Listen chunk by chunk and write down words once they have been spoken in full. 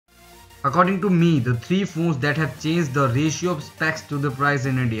According to me, the 3 phones that have changed the ratio of specs to the price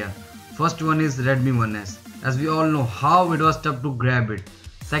in India. First one is Redmi 1S, as we all know how it was tough to grab it.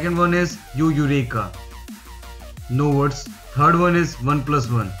 Second one is Eureka. No words. Third one is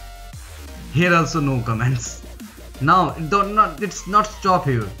OnePlus One. Here also no comments. Now it's not stop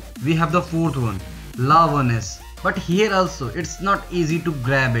here. We have the fourth one, La 1S. But here also it's not easy to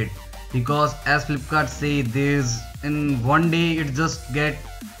grab it, because as Flipkart say, there's in one day it just get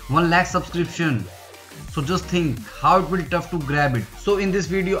 1 lakh subscription. So just think how it will be tough to grab it. So in this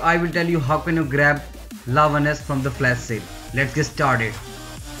video I will tell you how can you grab La 1S from the flash sale. Let's get started.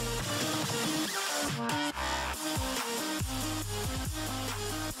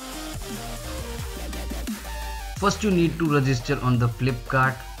 First you need to register on the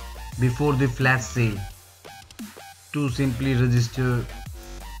Flipkart before the flash sale. To simply register,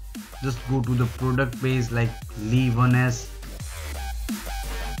 just go to the product page like Le 1S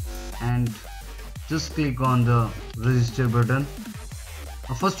and just click on the register button.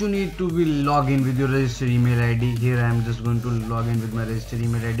 First you need to log in with your registered email ID. Here I am just going to log in with my registered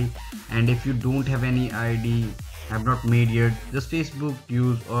email ID, and if you don't have any ID, have not made yet, just Facebook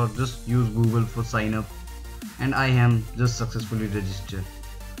use or just use Google for sign up, and I am just successfully registered.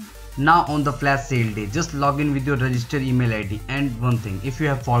 Now on the flash sale day, just log in with your registered email ID, and one thing, if you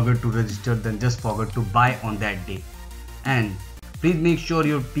have forgot to register, then just forget to buy on that day. And please make sure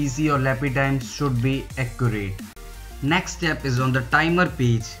your PC or laptop times should be accurate. Next step is on the timer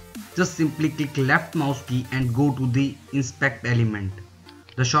page. Just simply click left mouse key and go to the inspect element.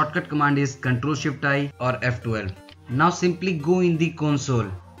 The shortcut command is Ctrl+Shift+I or F12. Now simply go in the console,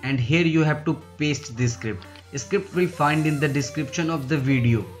 and here you have to paste the script. The script will find in the description of the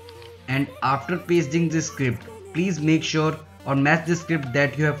video. And after pasting the script, please make sure or match the script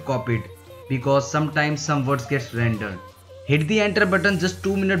that you have copied, because sometimes some words get rendered. Hit the enter button just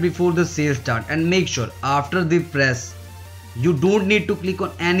 2 minutes before the sale start, and make sure after the press you don't need to click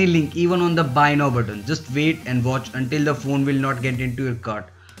on any link, even on the buy now button. Just wait and watch until the phone will not get into your cart,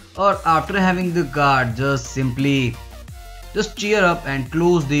 or after having the cart, just cheer up and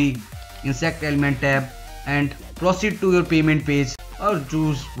close the inspect element tab and proceed to your payment page, or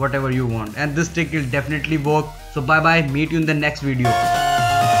choose whatever you want, and this trick will definitely work. So bye bye, meet you in the next video.